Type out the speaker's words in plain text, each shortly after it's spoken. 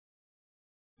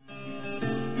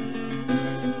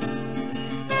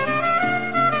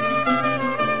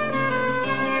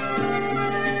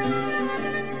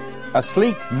A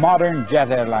sleek, modern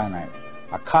jet airliner,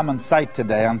 a common sight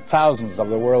today on thousands of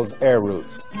the world's air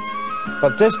routes.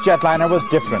 But this jetliner was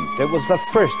different. It was the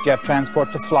first jet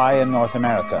transport to fly in North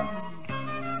America.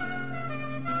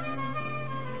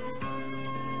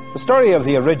 The story of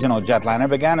the original jetliner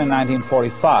began in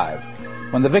 1945,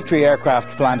 when the Victory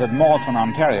aircraft plant at Malton,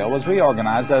 Ontario, was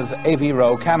reorganized as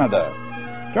Avro Canada.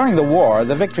 During the war,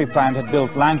 the Victory plant had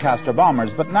built Lancaster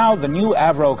bombers, but now the new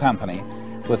Avro company,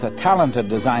 with a talented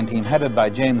design team headed by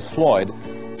James Floyd,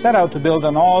 set out to build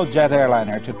an all-jet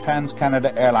airliner to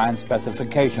Trans-Canada Airlines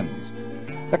specifications.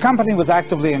 The company was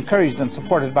actively encouraged and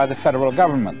supported by the federal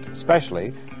government,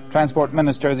 especially Transport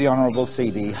Minister the Honourable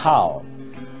C.D. Howe.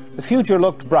 The future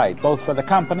looked bright, both for the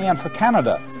company and for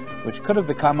Canada, which could have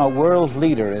become a world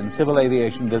leader in civil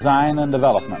aviation design and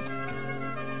development.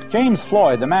 James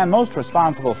Floyd, the man most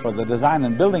responsible for the design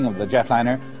and building of the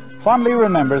jetliner, fondly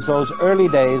remembers those early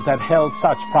days that held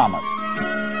such promise.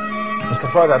 Mr.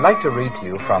 Floyd, I'd like to read to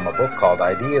you from a book called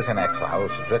Ideas in Exile,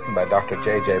 which was written by Dr.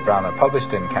 J.J. Brown and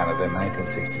published in Canada in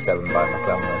 1967 by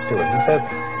McClellan and Stewart. He says,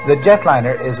 "The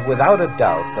jetliner is without a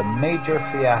doubt the major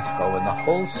fiasco in the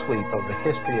whole sweep of the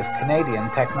history of Canadian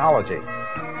technology.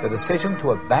 The decision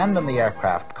to abandon the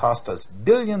aircraft cost us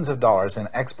billions of dollars in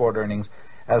export earnings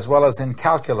as well as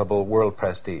incalculable world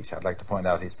prestige." I'd like to point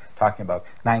out he's talking about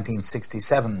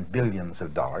 1967 billions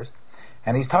of dollars,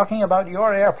 and he's talking about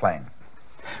your airplane.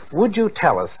 Would you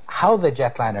tell us how the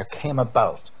jetliner came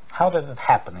about? How did it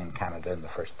happen in Canada in the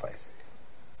first place?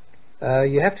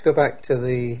 You have to go back to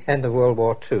the end of World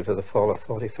War II, to the fall of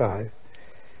 1945.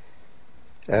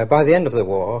 By the end of the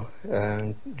war,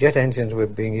 jet engines were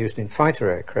being used in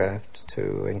fighter aircraft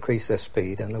to increase their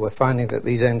speed, and they were finding that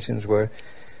these engines were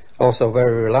also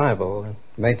very reliable, and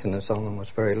maintenance on them was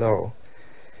very low.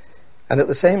 And at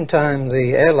the same time,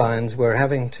 the airlines were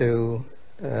having to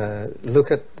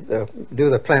do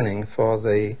the planning for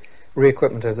the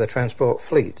re-equipment of their transport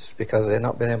fleets, because they had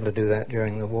not been able to do that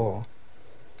during the war.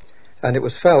 And it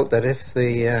was felt that if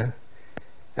the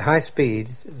high speed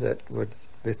that would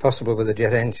be possible with the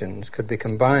jet engines could be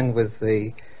combined with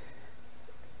the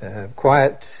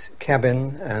quiet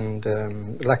cabin and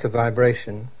lack of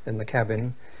vibration in the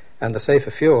cabin and the safer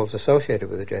fuels associated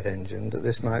with the jet engine, that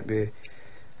this might be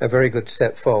a very good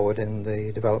step forward in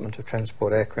the development of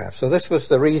transport aircraft. So this was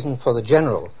the reason for the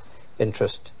general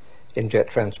interest in jet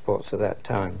transports at that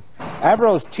time.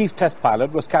 Avro's chief test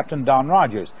pilot was Captain Don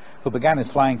Rogers, who began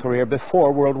his flying career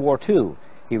before World War II.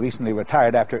 He recently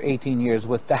retired after 18 years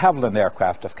with de Havilland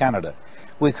Aircraft of Canada.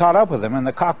 We caught up with him in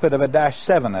the cockpit of a Dash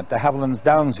 7 at de Havilland's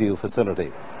Downsview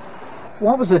facility.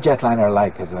 What was the jetliner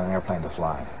like as an airplane to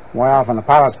fly? Well, from the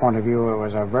pilot's point of view, it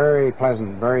was a very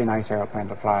pleasant, very nice airplane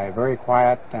to fly, very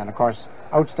quiet, and of course,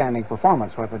 outstanding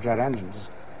performance with the jet engines.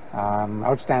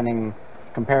 Outstanding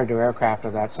compared to aircraft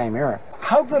of that same era.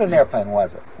 How good an airplane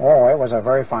was it? Oh, it was a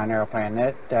very fine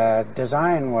airplane.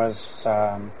 Design was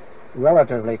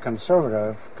relatively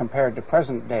conservative compared to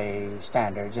present-day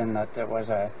standards, in that it was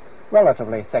a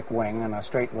relatively thick wing and a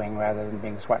straight wing rather than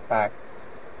being swept back.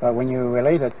 But when you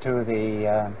relate it to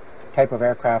the type of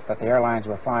aircraft that the airlines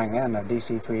were flying in, the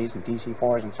DC-3s and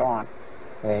DC-4s and so on,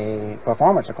 the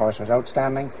performance, of course, was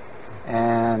outstanding,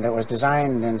 and it was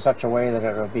designed in such a way that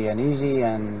it would be an easy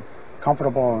and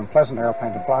comfortable and pleasant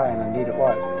airplane to fly, and indeed it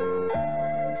was.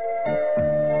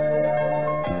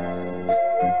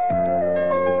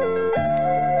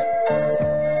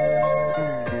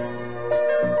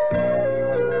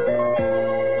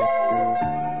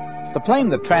 The plane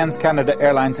that Trans-Canada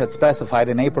Airlines had specified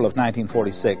in April of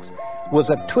 1946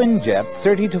 was a twin-jet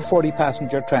 30 to 40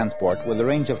 passenger transport with a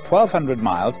range of 1,200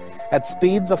 miles at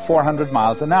speeds of 400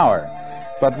 miles an hour.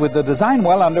 But with the design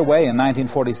well underway in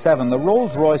 1947, the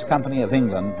Rolls-Royce Company of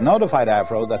England notified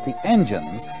Avro that the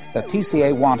engines that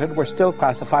TCA wanted were still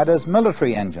classified as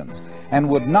military engines and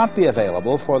would not be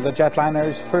available for the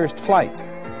jetliner's first flight.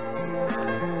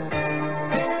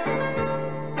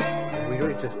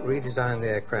 Redesigned the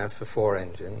aircraft for 4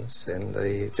 engines in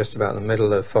just about the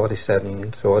middle of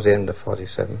 47, towards the end of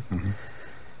 47. Mm-hmm.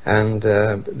 And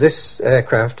this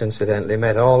aircraft, incidentally,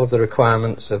 met all of the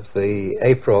requirements of the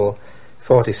April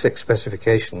 46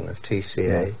 specification of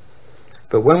TCA. Yeah.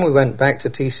 But when we went back to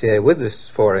TCA with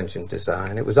this 4-engine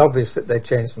design, it was obvious that they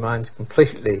changed their minds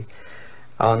completely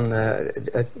on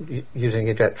using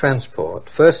a jet transport.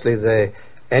 Firstly, the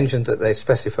engine that they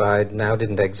specified now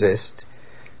didn't exist.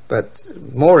 But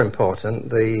more important,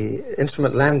 the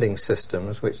instrument landing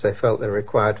systems, which they felt they were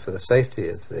required for the safety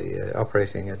of the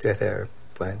operating a jet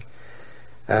airplane,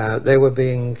 they were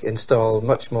being installed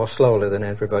much more slowly than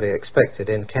everybody expected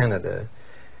in Canada.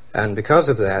 And because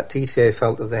of that, TCA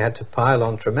felt that they had to pile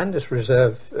on tremendous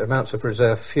amounts of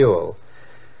reserve fuel.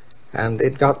 And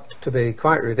it got to be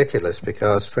quite ridiculous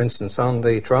because, for instance, on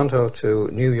the Toronto to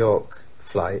New York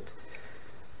flight,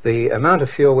 the amount of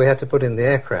fuel we had to put in the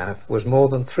aircraft was more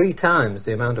than 3 times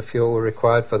the amount of fuel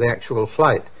required for the actual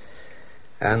flight.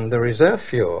 And the reserve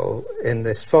fuel in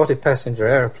this 40-passenger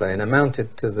airplane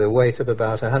amounted to the weight of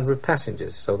about 100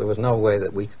 passengers, so there was no way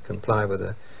that we could comply with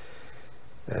a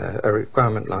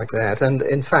requirement like that. And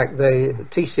in fact,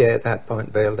 TCA at that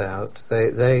point bailed out.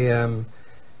 They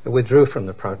withdrew from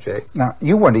the project. Now,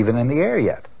 you weren't even in the air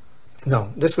yet.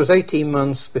 No, this was 18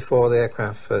 months before the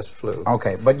aircraft first flew.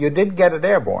 Okay, but you did get it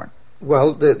airborne.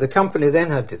 Well, the company then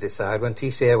had to decide, when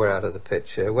TCA were out of the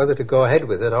picture, whether to go ahead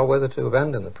with it or whether to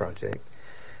abandon the project.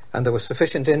 And there was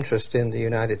sufficient interest in the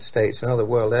United States and other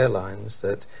world airlines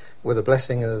that, with the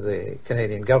blessing of the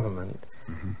Canadian government,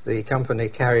 the company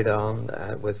carried on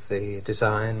with the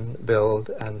design, build,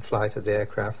 and flight of the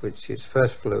aircraft, which its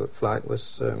first flight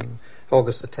was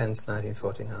August the 10th,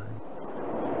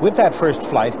 1949. With that first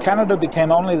flight, Canada became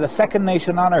only the second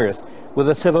nation on Earth with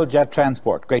a civil jet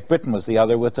transport. Great Britain was the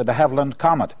other with the de Havilland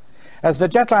Comet. As the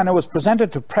jetliner was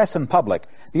presented to press and public,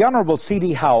 the Honourable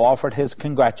C.D. Howe offered his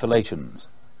congratulations.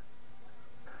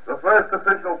 The first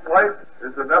official flight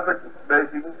is an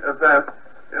epoch-making event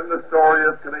in the story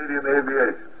of Canadian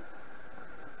aviation.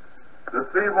 The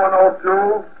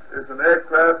C-102 is an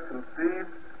aircraft conceived,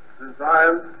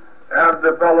 designed, and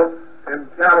developed in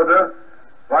Canada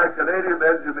by Canadian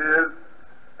engineers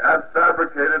and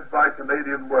fabricated by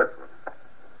Canadian workmen.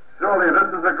 Surely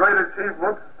this is a great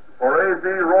achievement for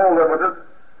Avro Ltd.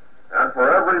 And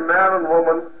for every man and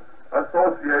woman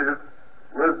associated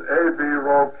with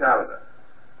Avro Canada.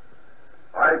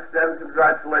 I extend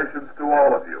congratulations to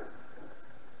all of you.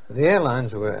 The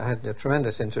airlines had a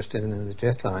tremendous interest in the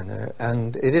jetliner,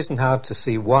 and it isn't hard to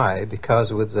see why,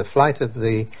 because with the flight of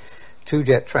the 2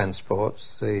 jet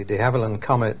transports, the de Havilland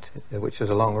Comet, which is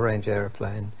a long-range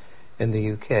aeroplane in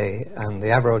the UK, and the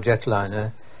Avro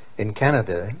Jetliner in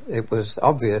Canada, it was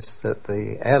obvious that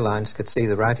the airlines could see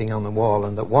the writing on the wall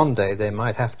and that one day they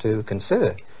might have to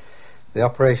consider the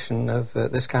operation of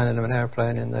this kind of an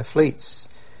airplane in their fleets.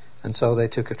 And so they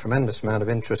took a tremendous amount of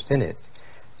interest in it.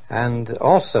 And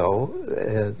also,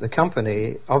 the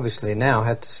company obviously now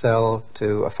had to sell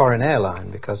to a foreign airline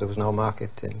because there was no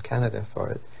market in Canada for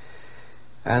it.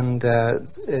 And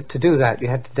to do that, you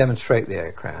had to demonstrate the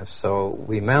aircraft. So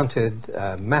we mounted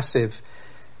a massive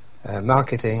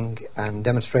marketing and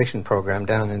demonstration program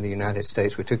down in the United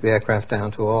States. We took the aircraft down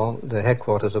to all the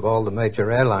headquarters of all the major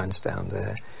airlines down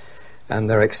there. And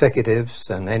their executives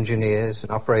and engineers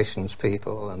and operations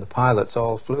people and the pilots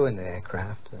all flew in the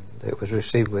aircraft, and it was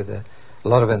received with a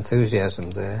lot of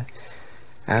enthusiasm there.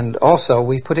 And also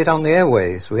we put it on the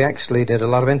airways. We actually did a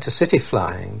lot of intercity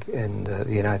flying in the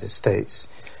United States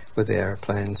with the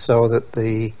airplane, so that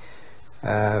the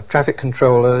traffic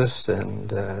controllers and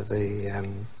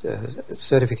the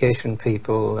certification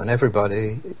people and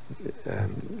everybody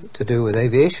to do with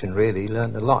aviation really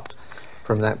learned a lot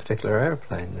from that particular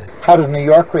airplane there. How did New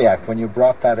York react when you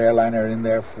brought that airliner in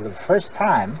there for the first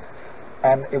time,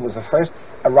 and it was the first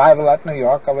arrival at New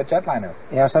York of a jetliner?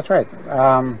 Yes, that's right.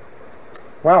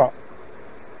 Well,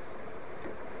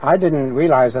 I didn't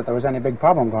realize that there was any big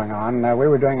problem going on. We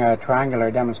were doing a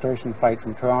triangular demonstration flight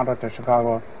from Toronto to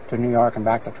Chicago to New York and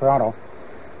back to Toronto,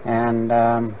 and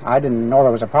I didn't know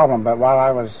there was a problem, but while I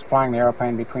was flying the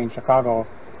airplane between Chicago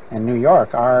and New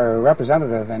York, our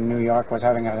representative in New York was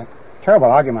having a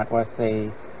terrible argument with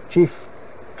the chief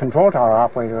control tower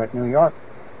operator at New York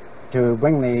to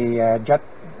bring the jet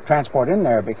transport in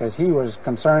there, because he was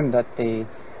concerned that the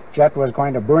jet was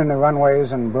going to burn the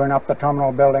runways and burn up the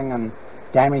terminal building and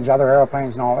damage other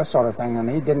airplanes and all this sort of thing, and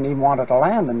he didn't even want it to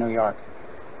land in New York.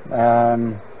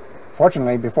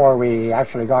 Fortunately, before we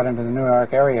actually got into the New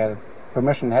York area,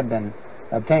 permission had been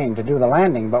obtained to do the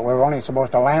landing, but we were only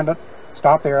supposed to land it,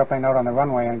 stop the airplane out on the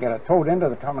runway and get it towed into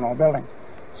the terminal building,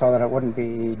 so that it wouldn't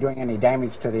be doing any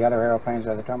damage to the other airplanes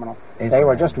of the terminal. They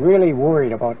were just really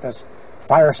worried about this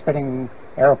fire-spitting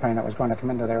airplane that was going to come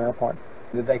into their airport.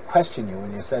 Did they question you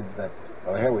when you said that,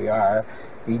 well, here we are,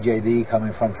 EJD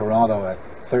coming from Toronto at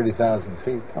 30,000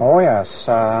 feet? Oh, yes.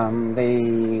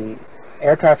 The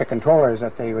air traffic controllers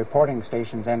at the reporting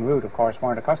stations en route, of course,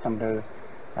 weren't accustomed to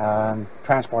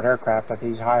transport aircraft at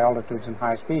these high altitudes and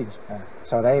high speeds. Yeah.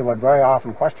 So they would very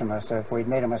often question us if we'd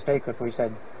made a mistake, if we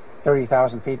said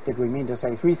 30,000 feet, did we mean to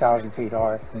say 3,000 feet?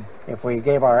 Or if we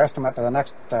gave our estimate to the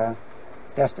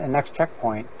next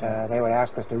checkpoint, they would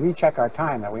ask us to recheck our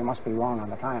time, that we must be wrong on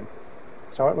the time.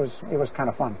 So it was kind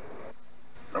of fun.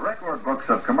 The record good books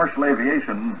of commercial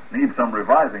aviation need some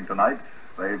revising tonight.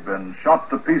 They've been shot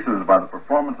to pieces by the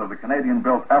performance of the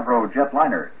Canadian-built Avro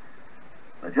Jetliner.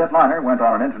 The Jetliner went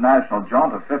on an international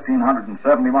jaunt of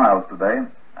 1,570 miles today,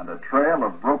 and a trail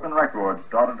of broken records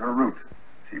dotted her route.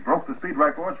 She broke the speed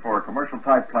records for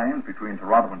commercial-type planes between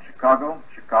Toronto and Chicago,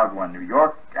 Chicago and New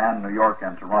York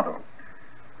and Toronto.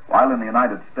 While in the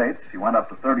United States, she went up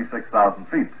to 36,000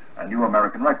 feet, a new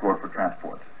American record for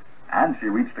transport. And she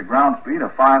reached a ground speed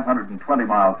of 520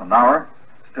 miles an hour,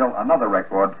 still another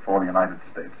record for the United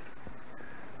States.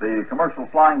 The commercial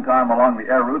flying time along the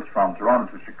air routes from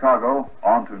Toronto to Chicago,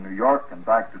 on to New York and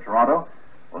back to Toronto,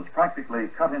 was practically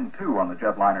cut in two on the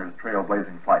Jetliner's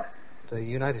trailblazing flight. The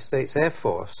United States Air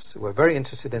Force were very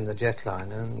interested in the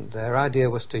Jetliner, and their idea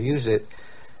was to use it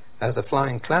as a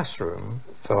flying classroom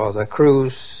for the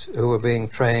crews who were being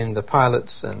trained, the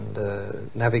pilots and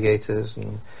navigators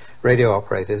and radio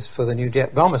operators for the new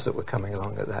jet bombers that were coming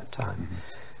along at that time. Mm-hmm.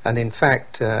 And in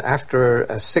fact, after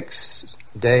a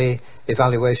 6-day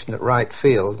evaluation at Wright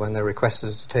Field, when they requested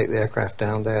us to take the aircraft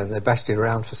down there, and they bashed it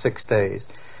around for 6 days,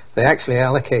 they actually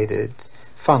allocated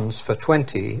funds for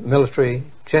 20 military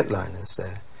jetliners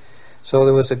there. So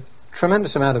there was a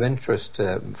tremendous amount of interest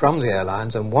from the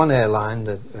airlines, and one airline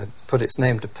that put its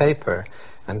name to paper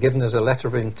and given us a letter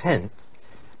of intent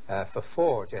for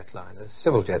 4 jetliners,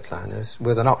 civil jetliners,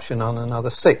 with an option on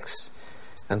another 6.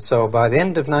 And so by the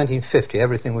end of 1950,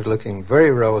 everything was looking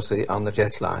very rosy on the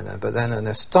Jetliner, but then an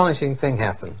astonishing thing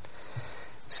happened.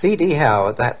 C.D. Howe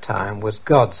at that time was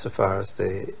God so far as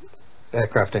the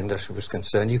aircraft industry was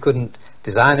concerned. You couldn't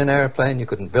design an airplane, you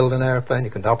couldn't build an airplane, you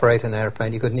couldn't operate an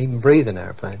airplane, you couldn't even breathe an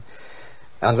airplane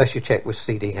unless you checked with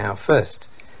C.D. Howe first.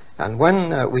 And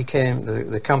when we came,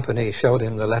 the company showed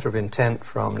him the letter of intent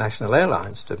from National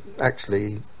Airlines to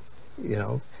actually, you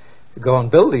know, go and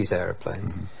build these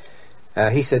airplanes.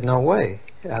 Mm-hmm. He said no way.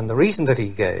 And the reason that he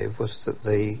gave was that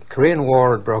the Korean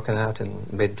War had broken out in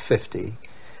mid-50.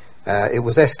 It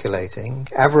was escalating.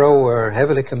 Avro were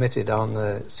heavily committed on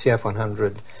the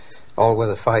CF-100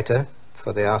 all-weather fighter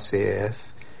for the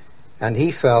RCAF, and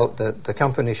he felt that the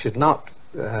company should not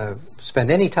spend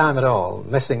any time at all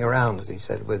messing around, as he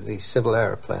said, with these civil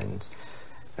airplanes,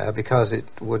 because it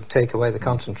would take away the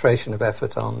concentration of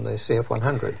effort on the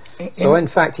CF-100. So in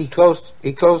fact, he closed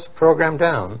the program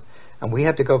down, and we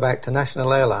had to go back to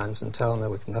National Airlines and tell them there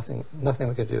was nothing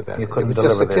we could do about it. It was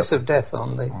just a kiss of death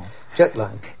on the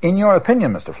Jetliner. In your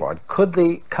opinion, Mr. Floyd, could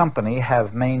the company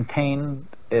have maintained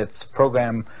its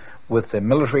program with the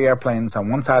military airplanes on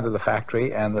one side of the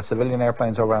factory and the civilian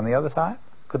airplanes over on the other side?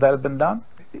 Could that have been done?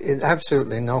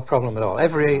 Absolutely no problem at all.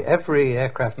 Every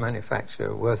aircraft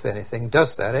manufacturer worth anything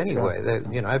does that anyway.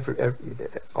 Sure. You know,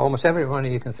 almost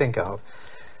everyone you can think of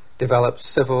develops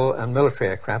civil and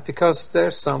military aircraft because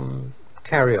there's some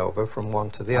carryover from one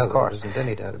to the other. There isn't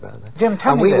any doubt about that. Jim,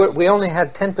 tell me this. We only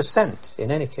had 10% in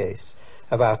any case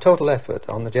of our total effort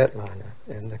on the Jetliner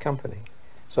in the company.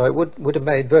 So it would have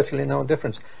made virtually no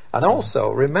difference. And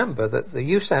also remember that the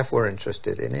USAF were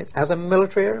interested in it as a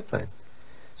military airplane.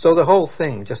 So the whole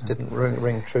thing just didn't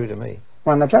ring true to me.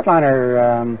 When the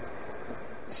Jetliner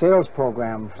sales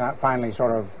program finally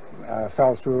sort of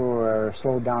fell through or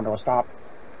slowed down to a stop,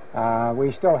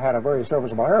 we still had a very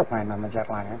serviceable airplane on the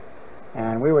Jetliner,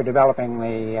 and we were developing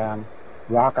the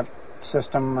rocket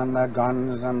system and the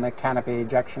guns and the canopy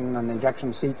ejection and the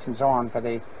ejection seats and so on for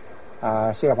the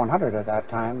CF-100 at that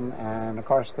time. And of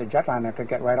course the Jetliner could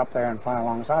get right up there and fly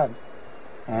alongside,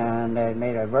 and it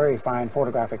made a very fine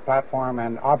photographic platform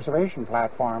and observation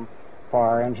platform for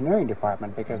our engineering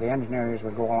department, because the engineers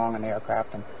would go along in the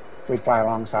aircraft and we'd fly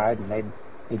alongside and they'd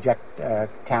eject a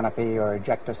canopy or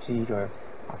eject a seat or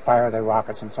fire the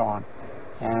rockets and so on.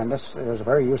 And this was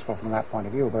very useful from that point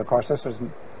of view, but of course this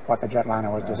wasn't what the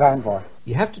Jetliner was designed for.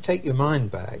 You have to take your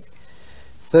mind back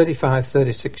 35,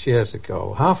 36 years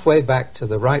ago, halfway back to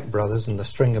the Wright brothers and the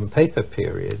string and paper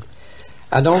period,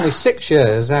 and only 6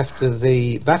 years after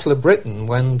the Battle of Britain,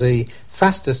 when the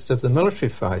fastest of the military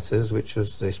fighters, which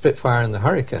was the Spitfire and the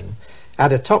Hurricane,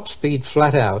 had a top speed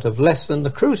flat out of less than the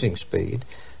cruising speed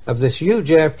of this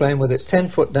huge airplane with its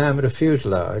 10-foot diameter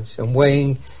fuselage and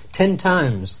weighing 10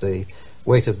 times the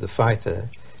weight of the fighter.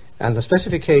 And the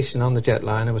specification on the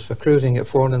Jetliner was for cruising at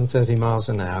 430 miles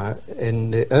an hour.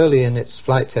 Early in its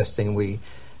flight testing, we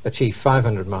achieved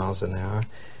 500 miles an hour.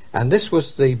 And this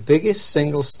was the biggest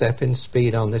single step in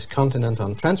speed on this continent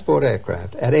on transport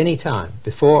aircraft at any time,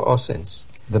 before or since.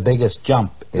 The biggest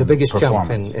jump in performance. The biggest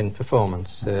jump in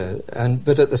performance.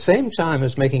 But at the same time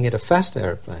as making it a fast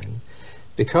airplane,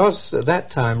 because at that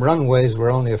time runways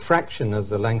were only a fraction of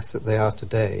the length that they are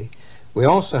today, we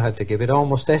also had to give it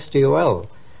almost STOL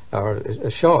or a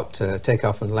short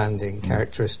takeoff and landing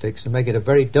characteristics, and make it a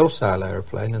very docile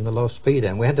airplane in the low speed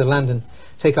end. We had to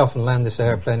take off and land this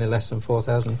airplane in less than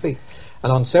 4,000 feet.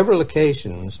 And on several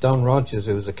occasions, Don Rogers,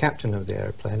 who was the captain of the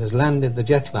airplane, has landed the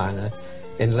jetliner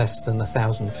in less than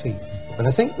 1,000 feet. But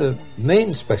I think the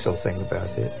main special thing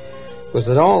about it was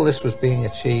that all this was being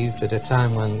achieved at a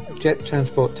time when jet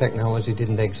transport technology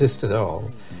didn't exist at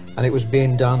all, and it was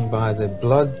being done by the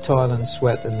blood, toil and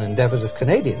sweat and endeavours of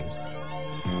Canadians.